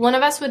 rooms, one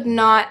of us would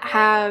not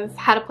have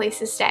had a place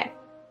to stay.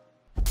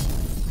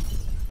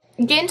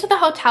 Get into the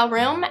hotel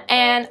room,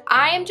 and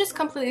I am just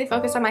completely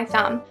focused on my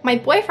thumb. My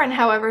boyfriend,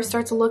 however,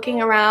 starts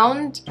looking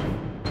around,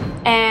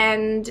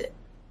 and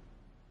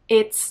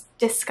it's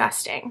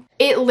disgusting.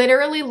 It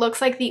literally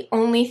looks like the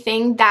only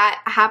thing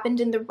that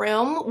happened in the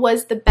room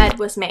was the bed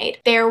was made.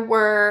 There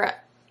were,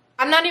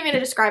 I'm not even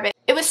gonna describe it.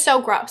 It was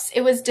so gross.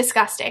 It was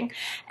disgusting.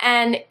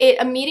 And it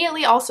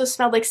immediately also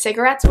smelled like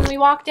cigarettes when we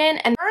walked in,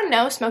 and there are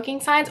no smoking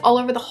signs all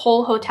over the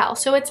whole hotel.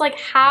 So it's like,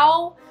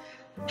 how?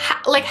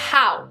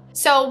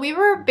 So we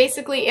were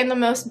basically in the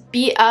most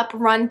beat up,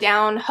 run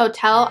down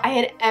hotel I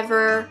had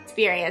ever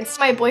experienced.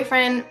 My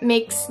boyfriend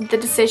makes the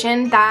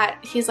decision that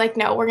he's like,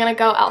 no, we're gonna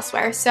go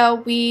elsewhere. So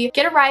we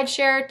get a ride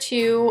share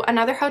to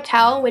another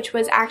hotel, which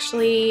was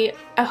actually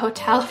a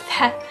hotel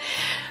that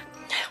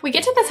we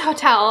get to this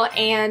hotel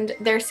and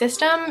their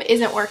system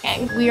isn't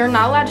working. We are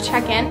not allowed to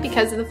check in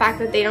because of the fact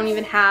that they don't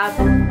even have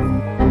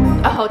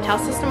a hotel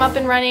system up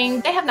and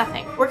running. They have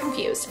nothing. We're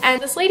confused. And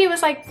this lady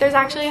was like, there's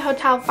actually a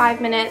hotel 5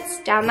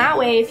 minutes down that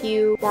way if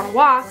you want to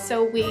walk.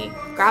 So we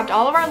grabbed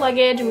all of our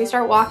luggage and we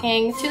start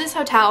walking to this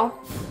hotel.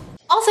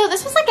 Also,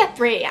 this was like at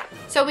 3 a.m.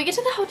 So we get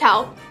to the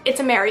hotel. It's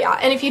a Marriott.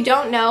 And if you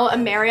don't know, a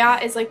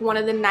Marriott is like one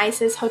of the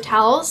nicest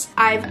hotels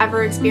I've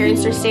ever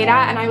experienced or stayed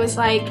at. And I was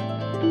like,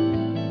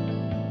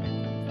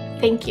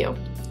 thank you.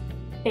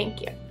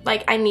 Thank you.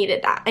 Like, I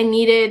needed that. I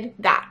needed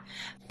that.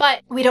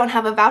 But we don't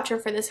have a voucher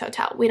for this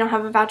hotel. We don't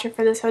have a voucher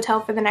for this hotel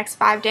for the next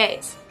 5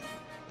 days.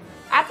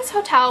 At this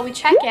hotel, we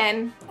check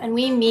in and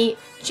we meet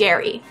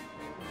Jerry.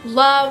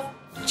 Love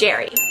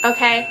Jerry,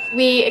 okay?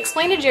 We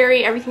explain to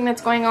Jerry everything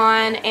that's going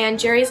on, and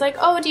Jerry's like,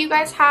 oh, do you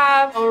guys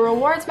have a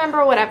rewards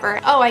member or whatever?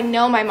 Oh, I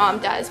know my mom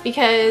does,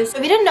 because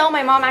if you didn't know,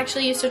 my mom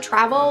actually used to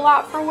travel a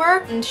lot for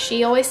work, and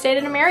she always stayed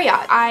in a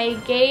Marriott. I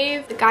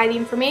gave the guy the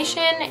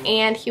information,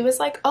 and he was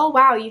like, oh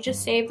wow, you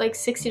just saved like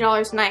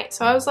 $60 a night.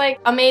 So I was like,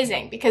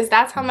 amazing, because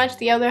that's how much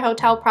the other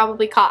hotel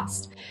probably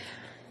cost.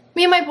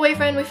 Me and my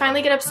boyfriend, we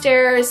finally get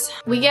upstairs.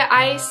 We get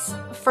ice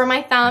for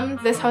my thumb.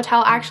 This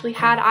hotel actually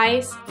had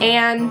ice,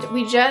 and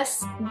we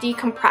just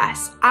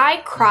decompress.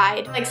 I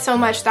cried like so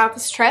much throughout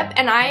this trip,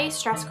 and I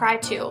stress cry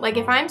too. Like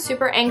if I'm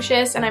super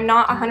anxious and I'm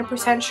not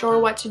 100% sure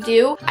what to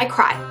do, I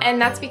cry.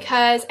 And that's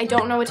because I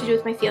don't know what to do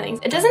with my feelings.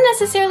 It doesn't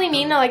necessarily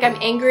mean that like I'm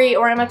angry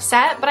or I'm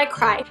upset, but I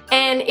cry.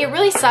 And it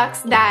really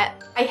sucks that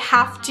I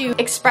have to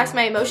express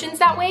my emotions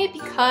that way,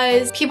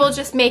 because people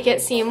just make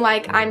it seem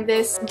like I'm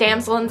this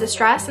damsel in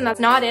distress, and that's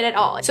not it at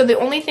all. So the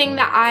only thing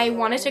that I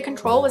wanted to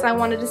control was I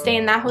wanted to stay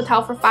in that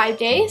hotel for 5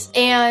 days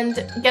and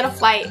get a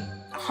flight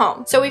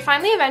home. So we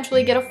finally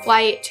eventually get a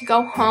flight to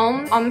go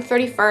home on the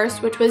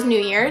 31st, which was New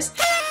Year's,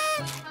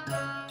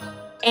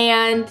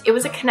 and it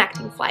was a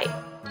connecting flight.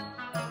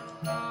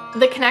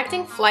 The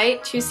connecting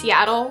flight to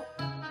Seattle,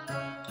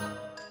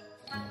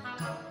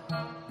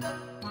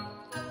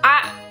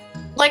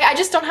 I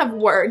just don't have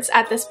words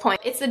at this point.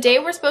 It's the day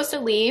we're supposed to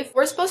leave.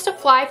 We're supposed to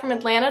fly from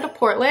Atlanta to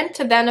Portland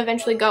to then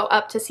eventually go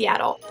up to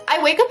Seattle.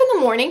 I wake up in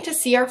the morning to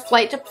see our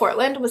flight to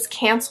Portland was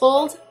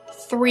canceled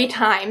 3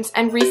 times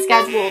and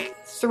rescheduled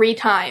 3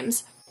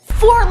 times.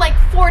 For like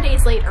 4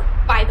 days later,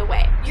 by the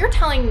way. You're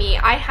telling me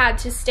I had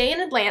to stay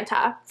in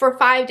Atlanta for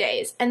 5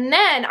 days, and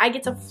then I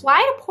get to fly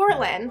to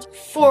Portland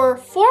for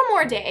 4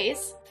 more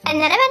days.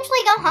 And then eventually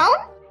go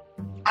home?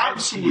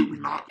 Absolutely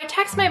not. I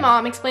text my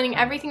mom explaining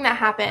everything that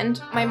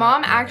happened. My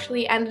mom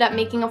actually ended up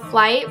making a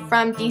flight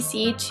from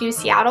DC to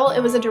Seattle. It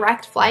was a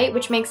direct flight,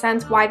 which makes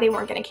sense why they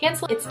weren't going to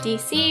cancel. It's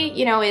DC,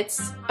 you know,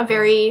 it's a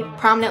very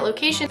prominent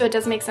location, so it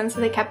does make sense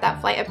that they kept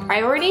that flight a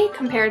priority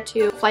compared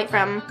to a flight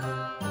from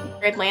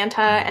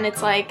Atlanta, and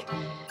it's like,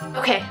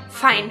 okay,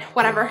 fine,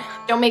 whatever.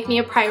 Don't make me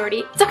a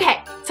priority. It's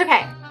okay. It's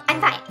okay. I'm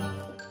fine.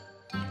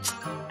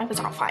 I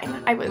was not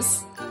fine. I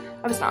was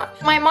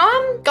not. My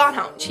mom got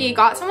home. She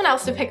got someone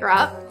else to pick her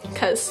up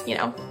because, you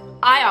know,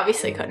 I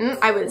obviously couldn't.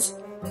 I was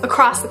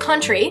across the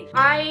country.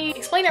 I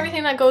explained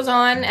everything that goes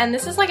on, and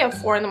this is like at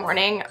 4 in the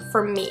morning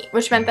for me,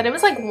 which meant that it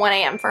was like 1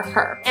 a.m. for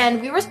her.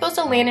 And we were supposed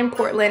to land in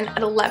Portland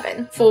at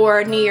 11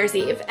 for New Year's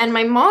Eve. And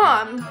my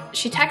mom,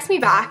 she texted me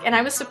back, and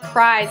I was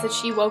surprised that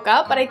she woke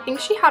up, but I think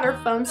she had her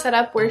phone set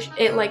up where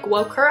it like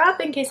woke her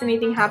up in case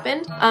anything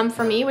happened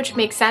for me, which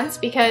makes sense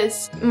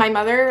because my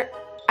mother,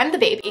 I'm the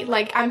baby,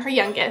 like I'm her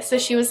youngest, so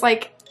she was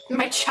like,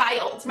 my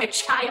child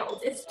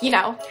is, you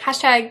know,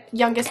 hashtag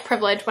youngest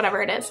privilege,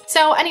 whatever it is.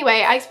 So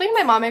anyway, I explained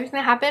to my mom everything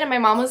that happened, and my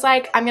mom was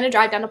like, I'm gonna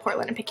drive down to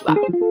Portland and pick you up.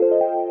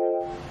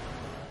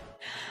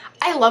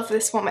 I love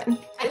this woman.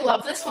 I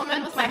love this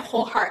woman with my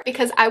whole heart,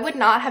 because I would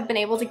not have been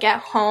able to get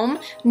home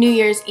New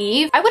Year's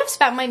Eve. I would have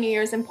spent my New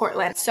Year's in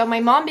Portland. So my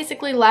mom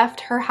basically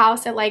left her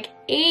house at like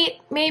 8,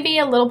 maybe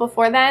a little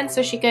before then,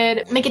 so she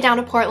could make it down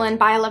to Portland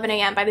by 11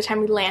 a.m. by the time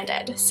we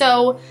landed.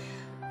 So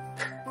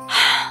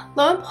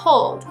lo and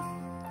behold,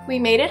 we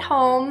made it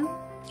home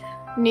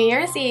New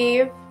Year's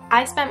Eve.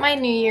 I spent my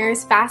New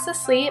Year's fast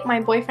asleep. My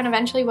boyfriend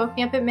eventually woke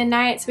me up at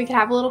midnight so we could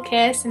have a little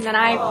kiss, and then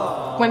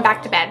I went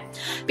back to bed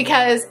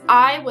because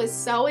I was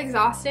so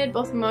exhausted,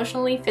 both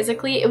emotionally,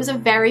 physically. It was a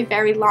very,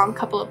 very long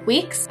couple of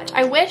weeks.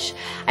 I wish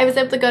I was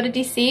able to go to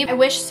DC. I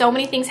wish so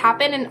many things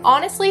happened, and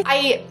honestly,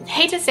 I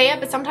hate to say it,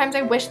 but sometimes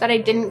I wish that I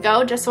didn't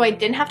go just so I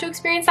didn't have to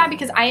experience that,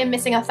 because I am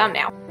missing a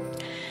thumbnail.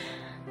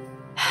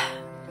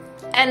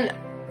 And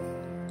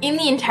in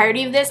the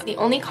entirety of this, the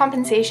only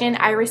compensation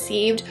I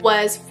received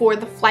was for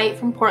the flight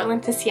from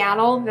Portland to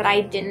Seattle that I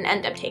didn't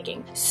end up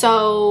taking.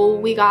 So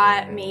we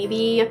got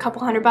maybe a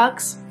couple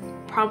 $100,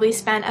 probably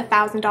spent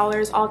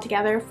 $1,000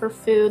 altogether for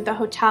food, the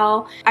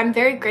hotel. I'm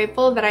very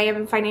grateful that I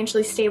am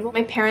financially stable.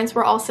 My parents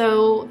were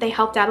also, they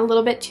helped out a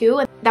little bit too,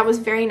 and that was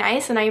very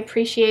nice, and I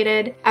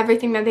appreciated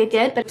everything that they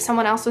did. But if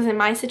someone else was in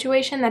my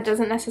situation that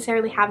doesn't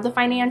necessarily have the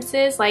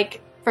finances, like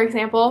for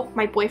example,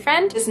 my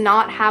boyfriend does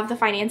not have the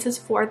finances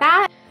for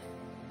that,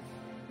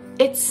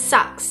 it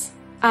sucks.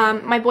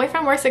 My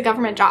boyfriend works a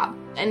government job,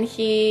 and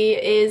he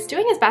is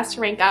doing his best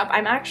to rank up.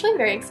 I'm actually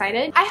very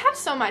excited. I have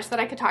so much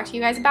that I could talk to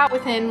you guys about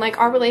within like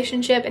our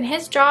relationship and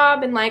his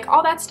job and like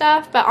all that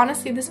stuff, but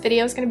honestly this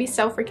video is gonna be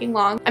so freaking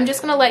long. I'm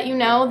just gonna let you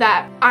know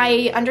that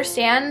I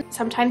understand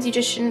sometimes you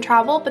just shouldn't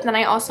travel, but then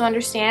I also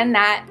understand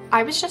that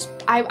I was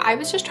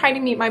just trying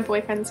to meet my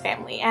boyfriend's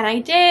family, and I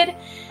did,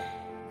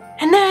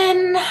 and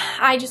then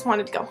I just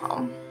wanted to go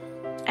home.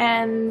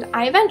 and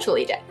I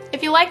eventually did.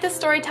 If you like this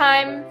story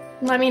time,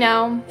 let me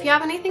know. If you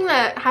have anything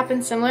that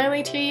happened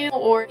similarly to you,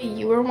 or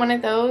you were one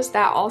of those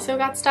that also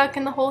got stuck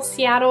in the whole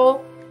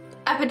Seattle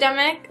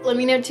epidemic, let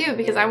me know too,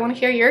 because I want to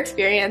hear your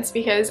experience,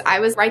 because I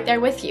was right there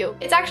with you.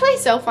 It's actually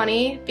so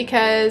funny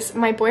because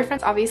my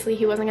boyfriend, obviously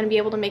he wasn't going to be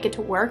able to make it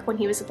to work when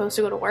he was supposed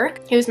to go to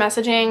work. He was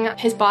messaging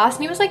his boss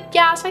and he was like,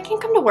 yeah, so I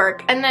can't come to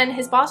work. And then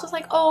his boss was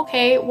like, oh,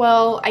 okay,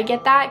 well, I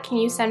get that. Can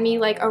you send me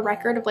like a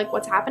record of like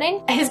what's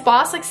happening? His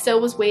boss like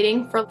still was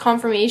waiting for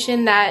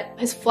confirmation that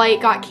his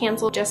flight got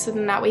canceled, just so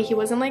then that way he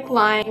wasn't like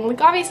lying.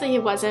 Like obviously he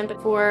wasn't,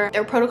 but for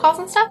their protocols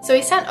and stuff. So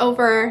he sent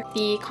over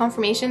the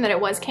confirmation that it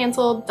was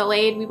canceled,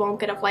 delayed, we won't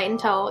get a flight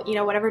until, you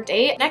know, whatever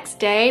date. Next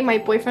day, my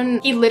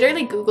boyfriend, he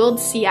literally Googled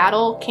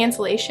Seattle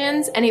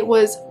cancellations and it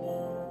was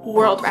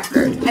world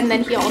record. And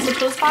then he also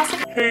told his boss,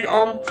 like, Hey,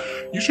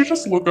 you should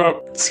just look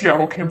up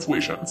Seattle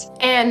cancellations.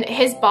 And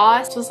his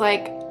boss was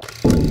like,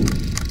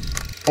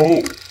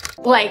 oh.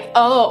 Like,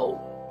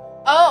 oh,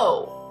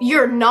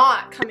 you're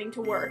not coming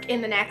to work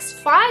in the next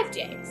 5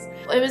 days.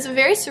 It was a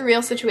very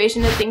surreal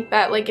situation to think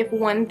that like if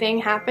one thing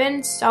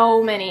happened,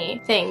 so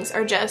many things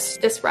are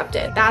just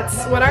disrupted.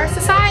 That's what our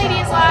society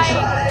is like.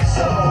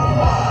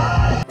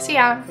 So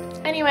yeah,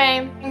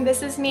 anyway,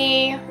 this is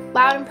me,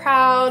 loud and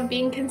proud,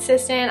 being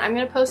consistent. I'm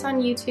gonna post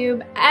on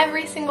YouTube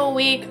every single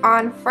week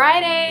on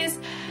Fridays.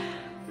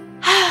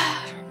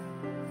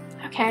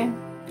 Okay,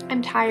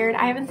 I'm tired.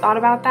 I haven't thought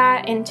about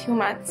that in 2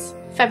 months.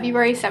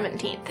 February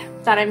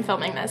 17th that I'm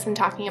filming this and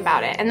talking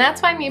about it. And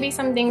that's why maybe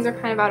some things are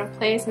kind of out of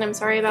place, and I'm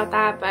sorry about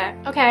that, but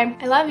okay.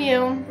 I love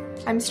you.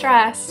 I'm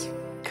stressed.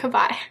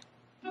 Goodbye.